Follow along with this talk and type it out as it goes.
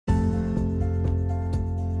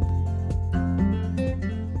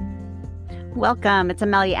Welcome. It's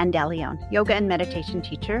Amelia Andaleon, yoga and meditation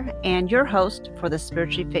teacher, and your host for the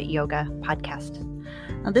Spiritually Fit Yoga podcast.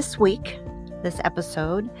 Now, this week, this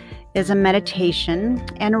episode is a meditation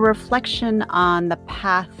and a reflection on the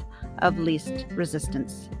path of least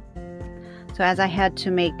resistance. So as I had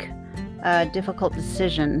to make a difficult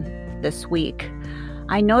decision this week,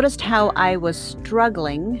 I noticed how I was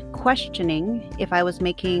struggling, questioning if I was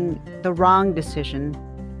making the wrong decision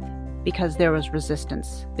because there was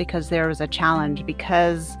resistance, because there was a challenge,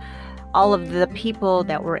 because all of the people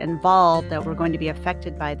that were involved that were going to be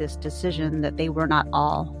affected by this decision, that they were not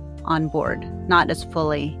all on board, not as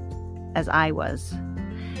fully as I was.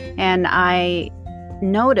 And I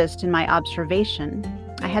noticed in my observation,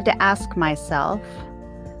 I had to ask myself,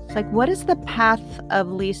 it's like, what is the path of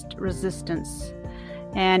least resistance?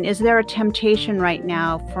 And is there a temptation right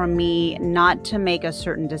now for me not to make a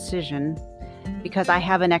certain decision because I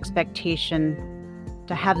have an expectation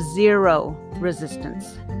to have zero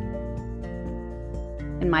resistance?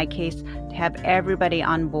 In my case, to have everybody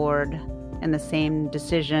on board in the same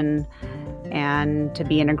decision and to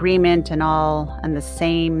be in agreement and all on the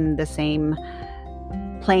same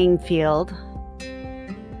playing field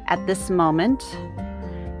at this moment.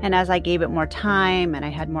 And as I gave it more time and I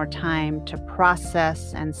had more time to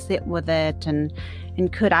process and sit with it, and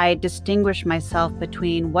could I distinguish myself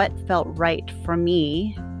between what felt right for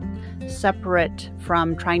me, separate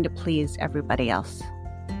from trying to please everybody else?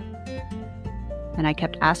 And I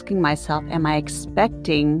kept asking myself, am I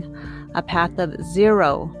expecting a path of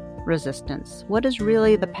zero resistance? What is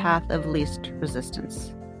really the path of least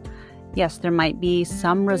resistance? Yes, there might be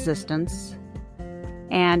some resistance,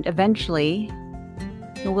 and eventually,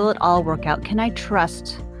 will it all work out? Can I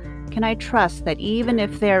trust that even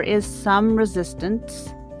if there is some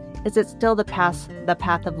resistance, is it still the path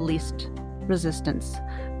of least resistance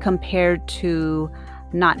compared to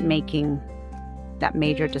not making that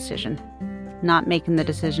major decision, not making the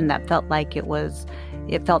decision that felt like it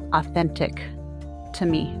felt authentic to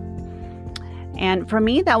me? And for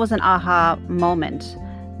me, that was an aha moment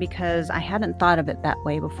because I hadn't thought of it that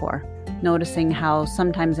way before, noticing how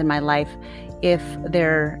sometimes in my life, if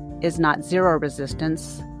there is not zero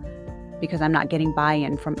resistance, because I'm not getting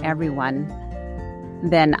buy-in from everyone,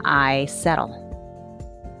 then I settle.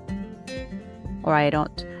 Or I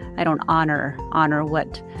don't honor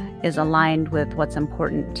what is aligned with what's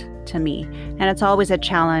important to me. And it's always a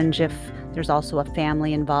challenge if there's also a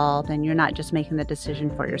family involved and you're not just making the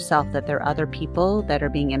decision for yourself, that there are other people that are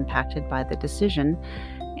being impacted by the decision.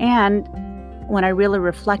 And when I really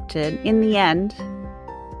reflected, in the end,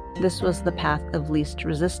 this was the path of least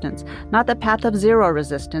resistance. Not the path of zero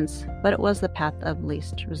resistance, but it was the path of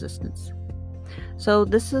least resistance. So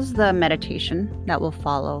this is the meditation that will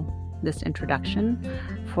follow this introduction.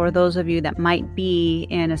 For those of you that might be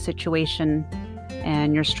in a situation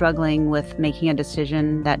and you're struggling with making a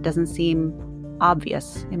decision that doesn't seem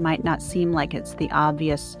obvious, it might not seem like it's the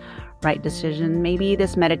obvious right decision, maybe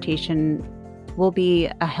this meditation will be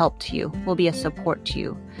a help to you, will be a support to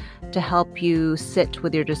you, to help you sit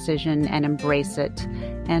with your decision and embrace it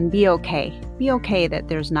and be okay. Be okay that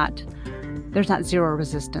there's not zero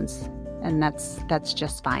resistance, and that's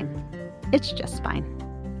just fine. It's just fine.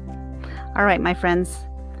 All right, my friends,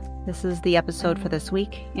 this is the episode for this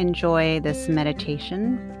week. Enjoy this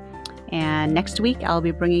meditation. And next week, I'll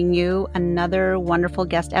be bringing you another wonderful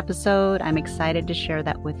guest episode. I'm excited to share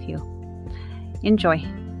that with you. Enjoy.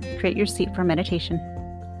 Create your seat for meditation.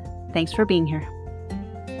 Thanks for being here.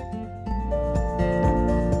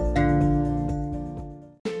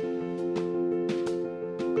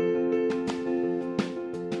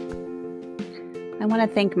 I want to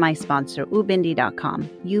thank my sponsor, Ubindi.com,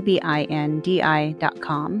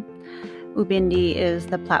 Ubindi.com. Ubindi is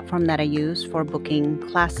the platform that I use for booking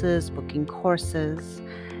classes, booking courses,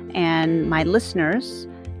 and my listeners,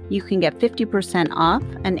 you can get 50% off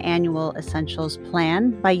an annual essentials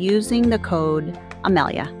plan by using the code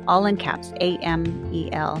Amelia, all in caps,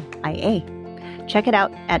 Amelia. Check it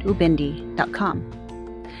out at Ubindi.com.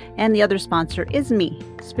 And the other sponsor is me,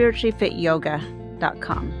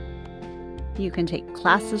 spirituallyfityoga.com. You can take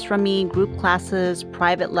classes from me, group classes,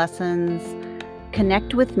 private lessons.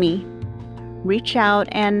 Connect with me, reach out,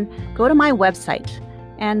 and go to my website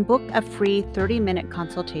and book a free 30-minute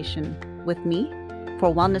consultation with me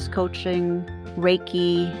for wellness coaching,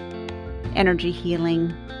 Reiki, energy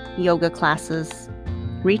healing, yoga classes.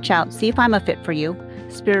 Reach out, see if I'm a fit for you,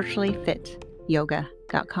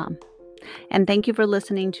 spirituallyfityoga.com. And thank you for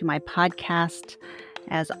listening to my podcast.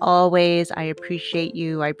 As always, I appreciate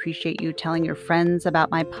you. I appreciate you telling your friends about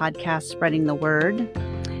my podcast, spreading the word.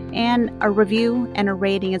 And a review and a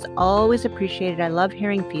rating is always appreciated. I love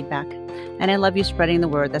hearing feedback. And I love you spreading the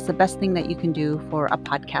word. That's the best thing that you can do for a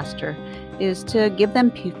podcaster, is to give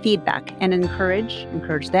them feedback and encourage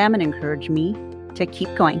them and encourage me to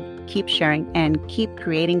keep going, keep sharing, and keep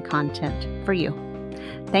creating content for you.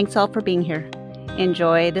 Thanks all for being here.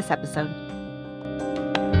 Enjoy this episode.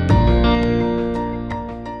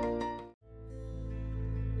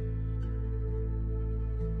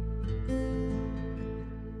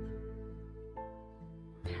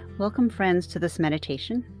 Welcome, friends, to this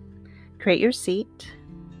meditation. Create your seat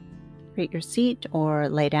or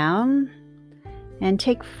lay down and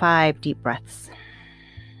take 5 deep breaths.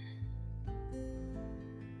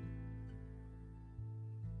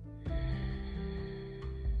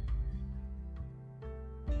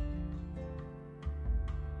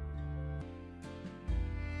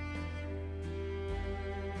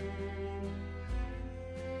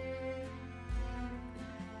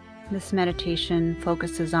 This meditation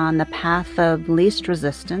focuses on the path of least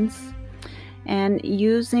resistance and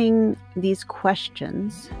using these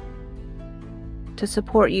questions to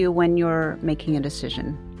support you when you're making a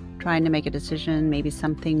decision, trying to make a decision, maybe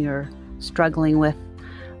something you're struggling with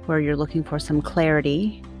where you're looking for some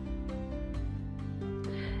clarity.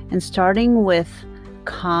 And starting with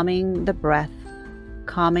calming the breath,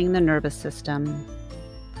 calming the nervous system,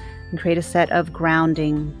 and create a set of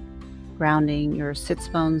grounding your sits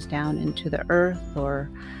bones down into the earth, or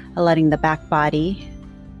letting the back body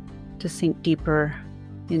to sink deeper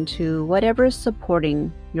into whatever is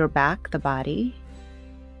supporting your back, the body.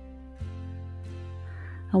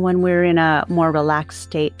 And when we're in a more relaxed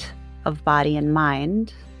state of body and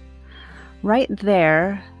mind, right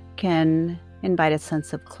there can invite a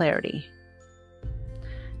sense of clarity,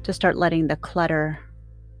 to start letting the clutter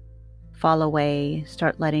fall away,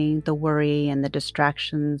 start letting the worry and the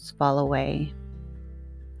distractions fall away.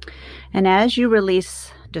 And as you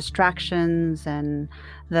release distractions and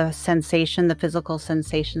the physical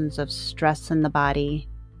sensations of stress in the body,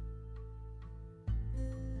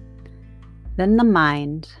 then the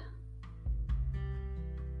mind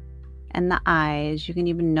and the eyes, you can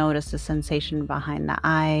even notice the sensation behind the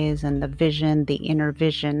eyes and the vision, the inner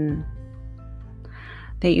vision,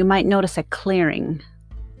 that you might notice a clearing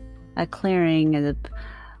is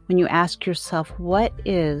when you ask yourself, what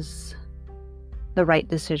is the right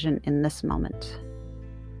decision in this moment?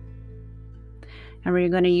 And we're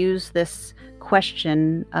going to use this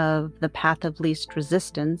question of the path of least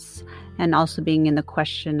resistance, and also being in the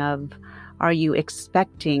question of, are you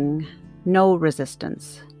expecting no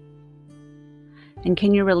resistance? And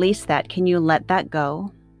can you release that? Can you let that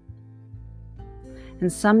go?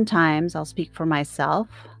 And sometimes, I'll speak for myself,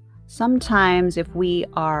 sometimes if we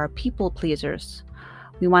are people pleasers,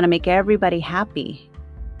 we want to make everybody happy.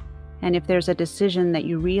 And if there's a decision that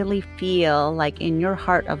you really feel like in your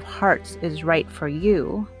heart of hearts is right for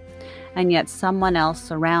you, and yet someone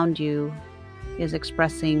else around you is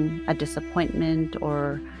expressing a disappointment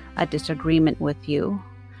or a disagreement with you,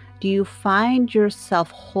 do you find yourself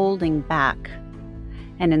holding back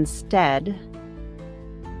and instead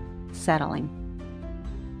settling?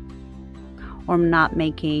 Or not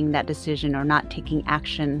making that decision, or not taking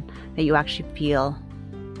action that you actually feel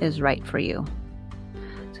is right for you.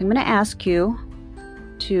 So I'm going to ask you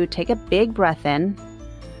to take a big breath in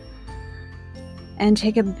and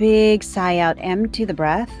take a big sigh out. Empty the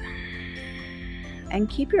breath and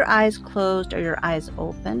keep your eyes closed or your eyes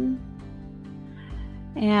open.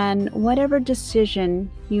 And whatever decision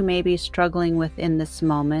you may be struggling with in this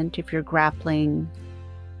moment, if you're grappling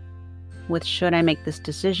with, should I make this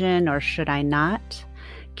decision or should I not?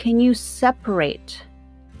 Can you separate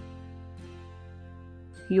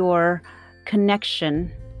your connection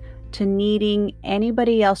to needing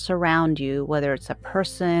anybody else around you, whether it's a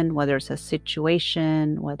person, whether it's a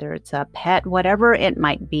situation, whether it's a pet, whatever it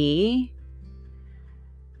might be?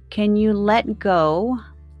 Can you let go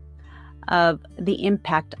of the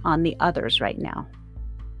impact on the others right now?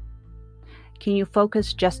 Can you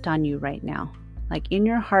focus just on you right now? Like in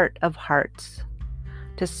your heart of hearts,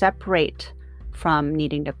 to separate from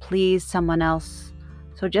needing to please someone else.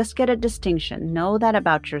 So just get a distinction. Know that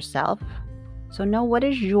about yourself. So know what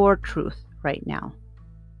is your truth right now.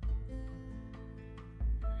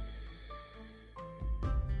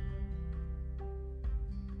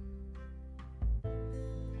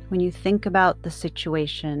 When you think about the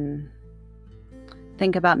situation,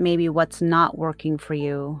 think about maybe what's not working for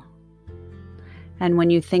you. And when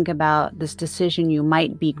you think about this decision you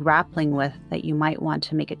might be grappling with, that you might want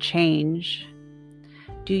to make a change,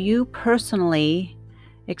 do you personally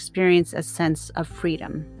experience a sense of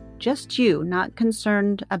freedom? Just you, not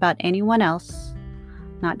concerned about anyone else,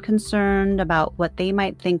 not concerned about what they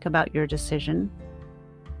might think about your decision.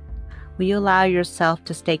 Will you allow yourself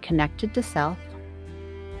to stay connected to self?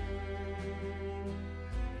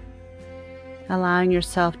 Allowing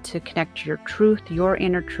yourself to connect to your truth, your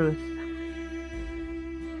inner truth.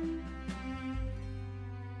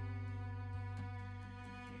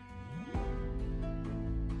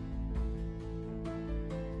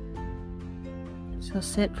 So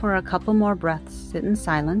sit for a couple more breaths, sit in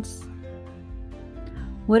silence.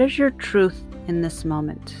 What is your truth in this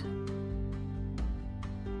moment?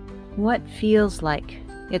 What feels like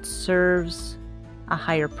it serves a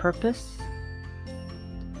higher purpose,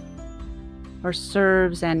 or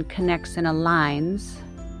serves and connects and aligns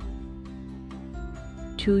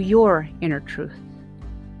to your inner truth?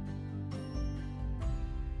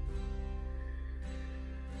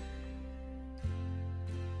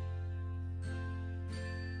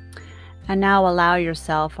 And now allow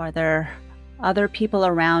yourself, are there other people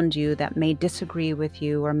around you that may disagree with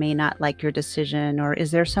you or may not like your decision? Or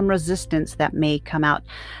is there some resistance that may come out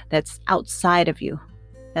that's outside of you,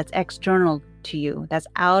 that's external to you, that's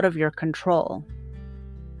out of your control?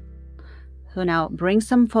 So now bring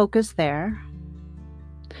some focus there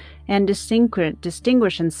and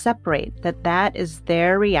distinguish and separate that is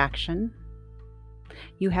their reaction.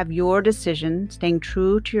 You have your decision, staying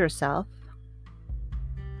true to yourself.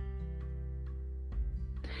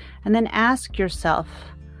 And then ask yourself,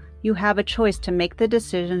 you have a choice to make the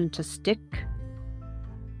decision to stick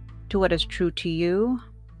to what is true to you,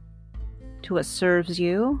 to what serves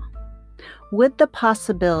you, with the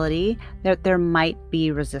possibility that there might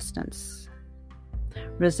be resistance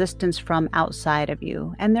from outside of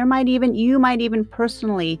you. And you might even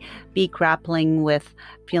personally be grappling with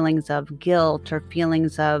feelings of guilt or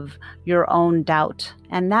feelings of your own doubt.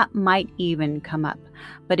 And that might even come up.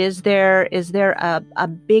 But is there a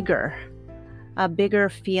bigger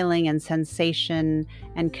feeling and sensation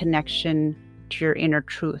and connection to your inner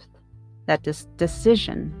truth, that this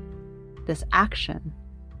decision, this action,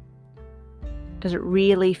 does it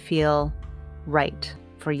really feel right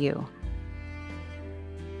for you?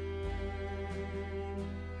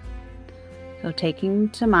 So taking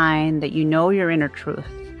to mind that you know your inner truth,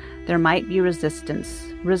 there might be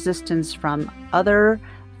resistance from other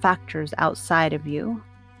factors outside of you.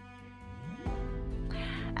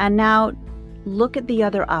 And now look at the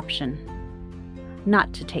other option,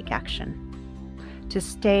 not to take action, to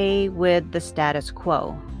stay with the status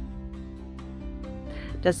quo.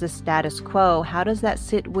 Does the status quo, how does that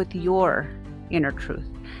sit with your inner truth?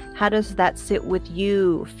 How does that sit with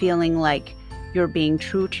you feeling like you're being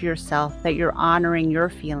true to yourself, that you're honoring your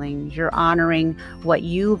feelings, you're honoring what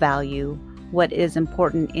you value, what is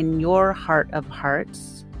important in your heart of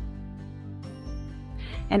hearts?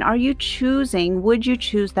 And would you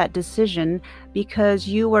choose that decision because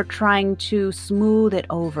you are trying to smooth it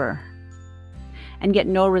over and get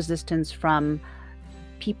no resistance from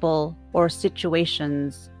people or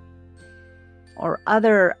situations or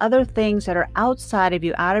other things that are outside of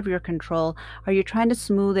you, out of your control? Are you trying to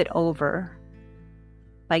smooth it over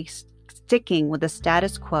by sticking with the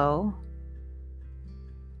status quo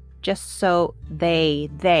just so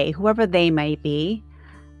they, whoever they may be,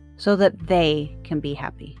 so that they can be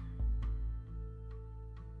happy?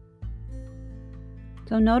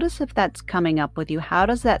 So notice if that's coming up with you. How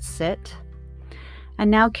does that sit?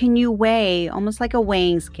 And now can you weigh, almost like a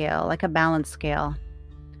weighing scale, like a balance scale?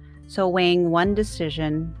 So weighing one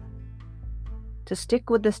decision to stick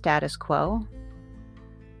with the status quo,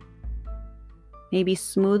 maybe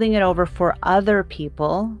smoothing it over for other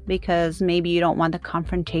people because maybe you don't want the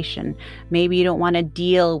confrontation. Maybe you don't want to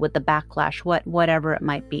deal with the backlash, whatever it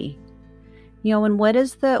might be. And what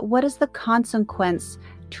is the consequence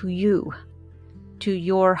to you, to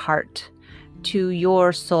your heart, to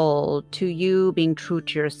your soul, to you being true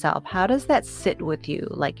to yourself? How does that sit with you,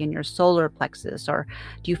 like in your solar plexus? Or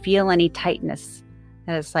do you feel any tightness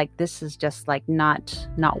that it's like, this is just like not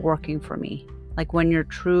working for me, like when you're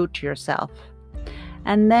true to yourself?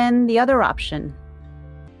 And then the other option,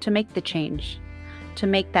 to make the change, to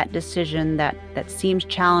make that decision that seems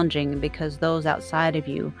challenging because those outside of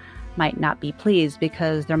you might not be pleased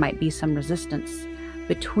because there might be some resistance.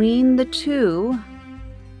 Between the two,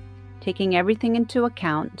 taking everything into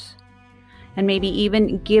account and maybe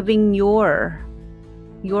even giving your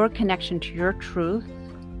connection to your truth,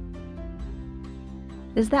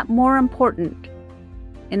 is that more important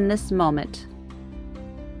in this moment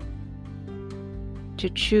to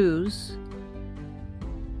choose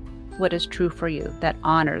what is true for you, that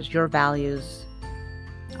honors your values,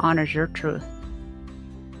 honors your truth?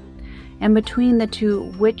 And between the two,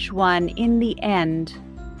 which one in the end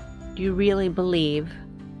do you really believe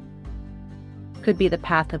could be the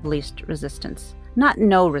path of least resistance? Not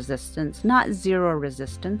no resistance, not zero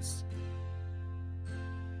resistance,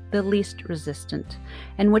 the least resistant.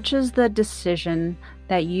 And which is the decision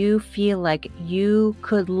that you feel like you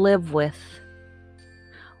could live with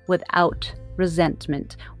without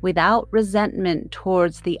resentment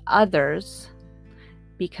towards the others,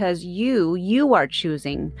 because you are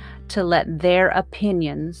choosing to let their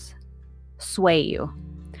opinions sway you,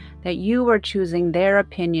 that you are choosing their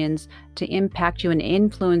opinions to impact you and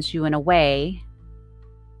influence you in a way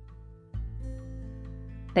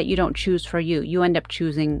that you don't choose for you. You end up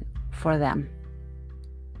choosing for them.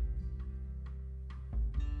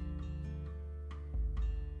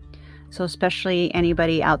 So especially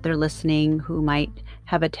anybody out there listening who might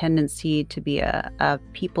have a tendency to be a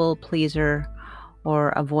people pleaser or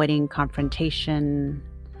avoiding confrontation,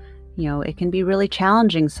 it can be really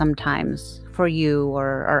challenging sometimes for you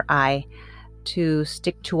or I to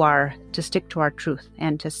stick to our truth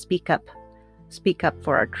and to speak up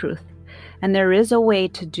for our truth. And there is a way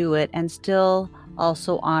to do it and still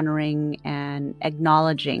also honoring and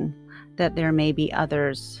acknowledging that there may be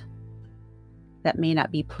others that may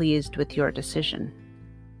not be pleased with your decision.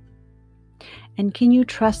 And can you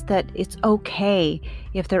trust that it's okay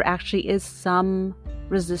if there actually is some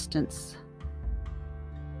resistance?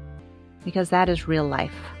 Because that is real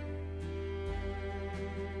life.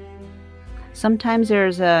 Sometimes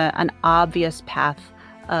there's an obvious path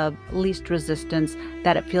of least resistance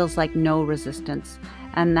that it feels like no resistance.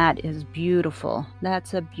 And that is beautiful.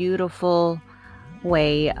 That's a beautiful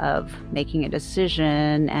way of making a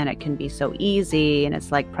decision, and it can be so easy, and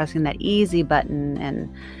it's like pressing that easy button.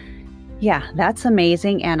 And yeah, that's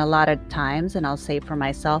amazing. And a lot of times, and I'll say for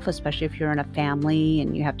myself, especially if you're in a family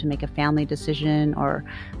and you have to make a family decision, or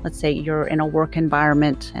let's say you're in a work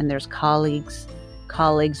environment and there's colleagues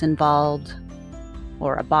involved,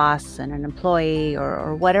 or a boss and an employee,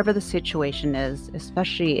 or whatever the situation is,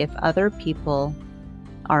 especially if other people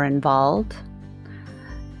are involved,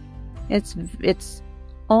 it's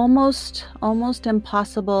almost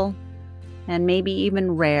impossible, and maybe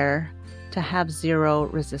even rare, to have zero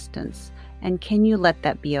resistance. And can you let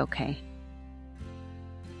that be okay?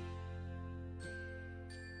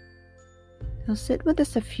 So sit with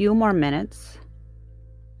this a few more minutes.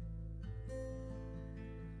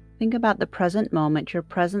 Think about the present moment, your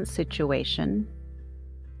present situation,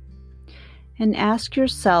 and ask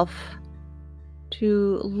yourself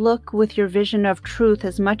to look with your vision of truth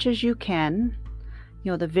as much as you can.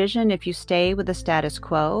 The vision, if you stay with the status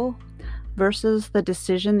quo, versus the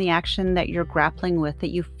decision, the action that you're grappling with,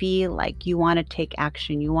 that you feel like you want to take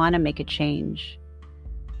action, you want to make a change.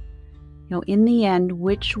 In the end,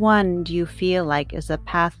 which one do you feel like is a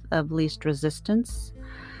path of least resistance,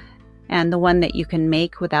 and the one that you can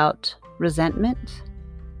make without resentment,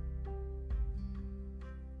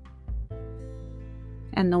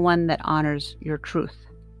 and the one that honors your truth,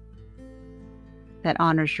 that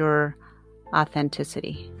honors your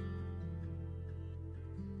authenticity?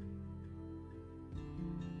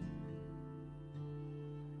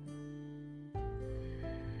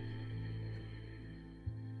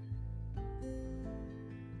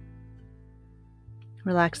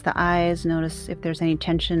 Relax the eyes. Notice if there's any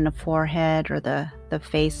tension in the forehead or the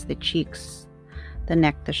face, the cheeks, the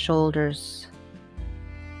neck, the shoulders.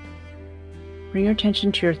 Bring your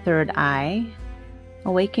attention to your third eye.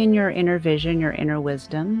 Awaken your inner vision, your inner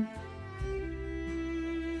wisdom.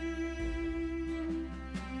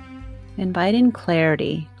 Invite in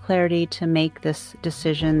clarity to make this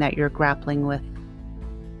decision that you're grappling with.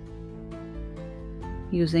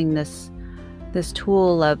 Using this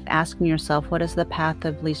tool of asking yourself, what is the path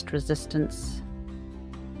of least resistance?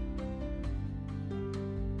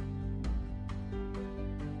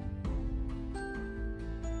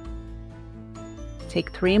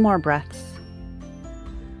 Take 3 more breaths.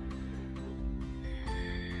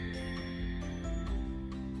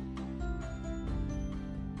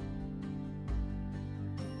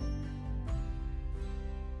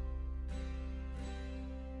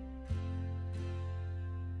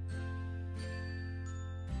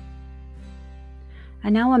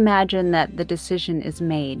 And now imagine that the decision is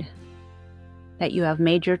made, that you have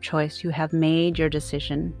made your choice, you have made your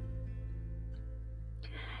decision.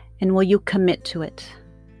 And will you commit to it?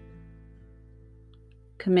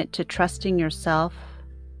 Commit to trusting yourself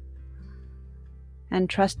and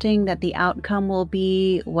trusting that the outcome will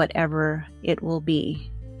be whatever it will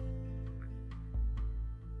be.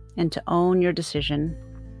 And to own your decision.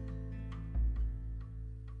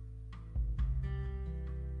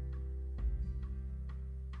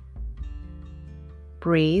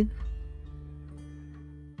 Breathe.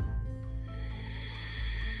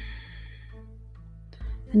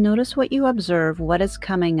 And notice what you observe, what is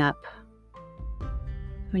coming up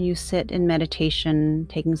when you sit in meditation,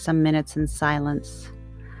 taking some minutes in silence.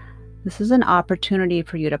 This is an opportunity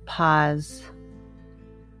for you to pause,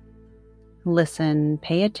 listen,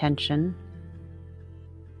 pay attention,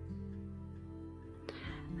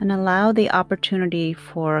 and allow the opportunity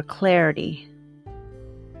for clarity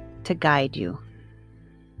to guide you.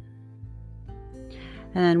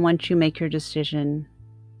 And then once you make your decision,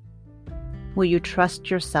 will you trust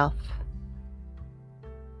yourself?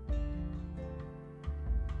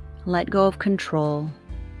 Let go of control.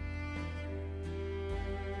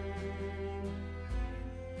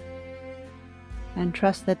 And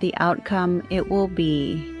trust that the outcome, it will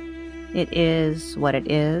be, it is what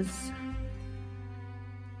it is.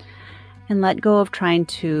 And let go of trying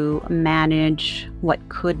to manage what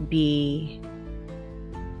could be.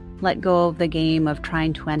 Let go of the game of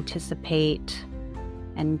trying to anticipate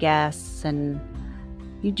and guess, and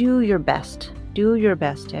you do your best. Do your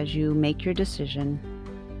best as you make your decision.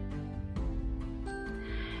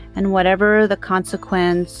 And whatever the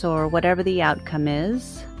consequence or whatever the outcome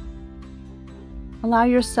is, allow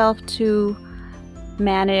yourself to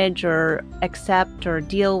manage or accept or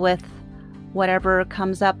deal with whatever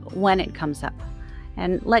comes up when it comes up.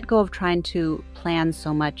 And let go of trying to plan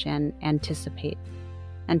so much and anticipate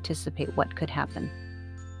what could happen.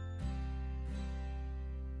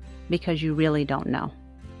 Because you really don't know.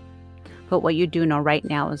 But what you do know right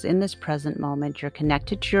now is in this present moment, you're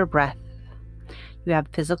connected to your breath. You have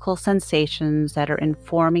physical sensations that are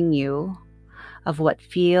informing you of what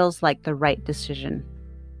feels like the right decision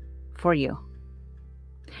for you.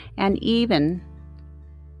 And even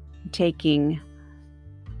taking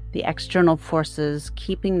the external forces,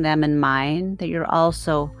 keeping them in mind, that you're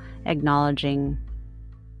also acknowledging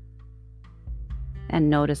and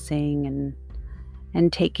noticing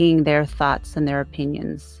and taking their thoughts and their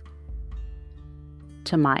opinions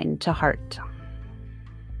to mind, to heart.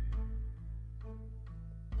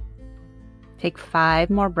 Take 5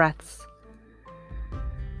 more breaths.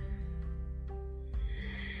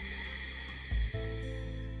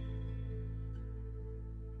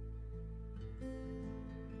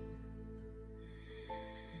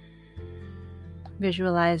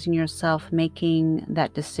 Visualizing yourself making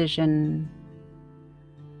that decision,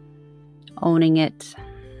 owning it,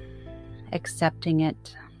 accepting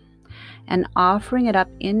it, and offering it up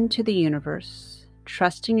into the universe,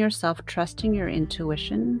 trusting yourself, trusting your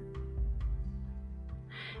intuition,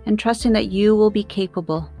 and trusting that you will be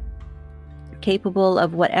capable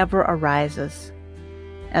of whatever arises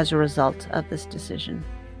as a result of this decision.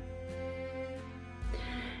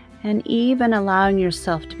 And even allowing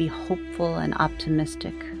yourself to be hopeful and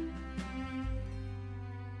optimistic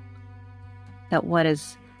that what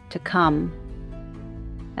is to come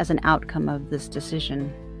as an outcome of this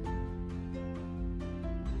decision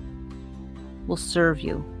will serve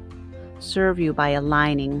you by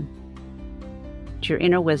aligning to your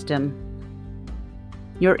inner wisdom,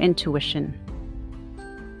 your intuition,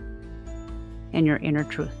 and your inner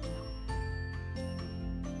truth.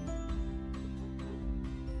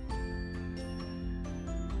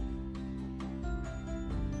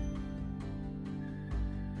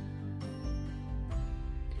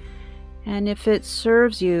 And if it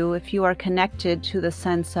serves you, if you are connected to the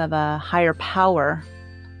sense of a higher power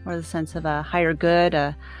or the sense of a higher good,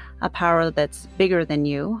 a power that's bigger than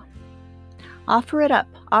you, offer it up.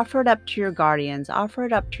 Offer it up to your guardians. Offer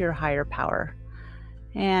it up to your higher power.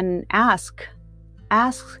 And ask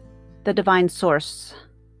the divine source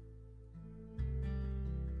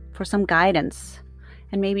for some guidance,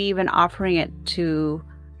 and maybe even offering it to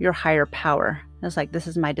your higher power. It's like, this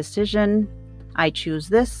is my decision. I choose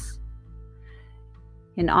this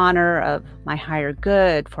in honor of my higher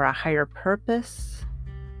good, for a higher purpose.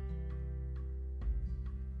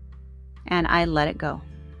 And I let it go.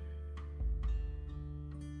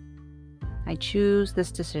 I choose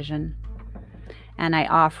this decision and I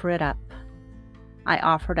offer it up. I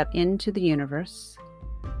offer it up into the universe,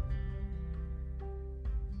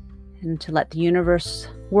 and to let the universe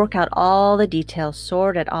work out all the details,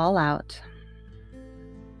 sort it all out.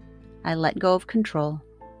 I let go of control.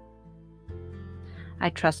 I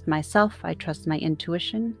trust myself, I trust my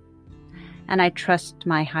intuition, and I trust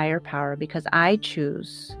my higher power, because I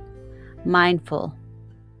choose mindful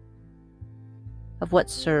of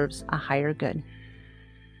what serves a higher good.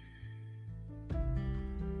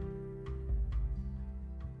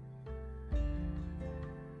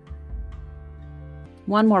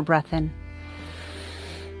 One more breath in.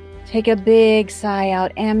 Take a big sigh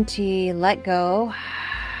out, empty, let go.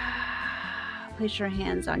 Place your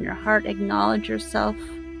hands on your heart, acknowledge yourself.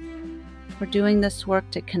 We're doing this work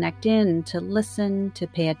to connect in, to listen, to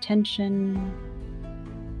pay attention.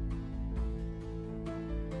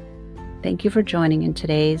 Thank you for joining in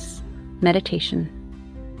today's meditation,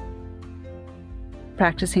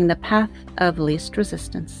 practicing the path of least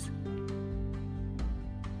resistance.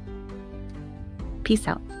 Peace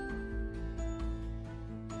out.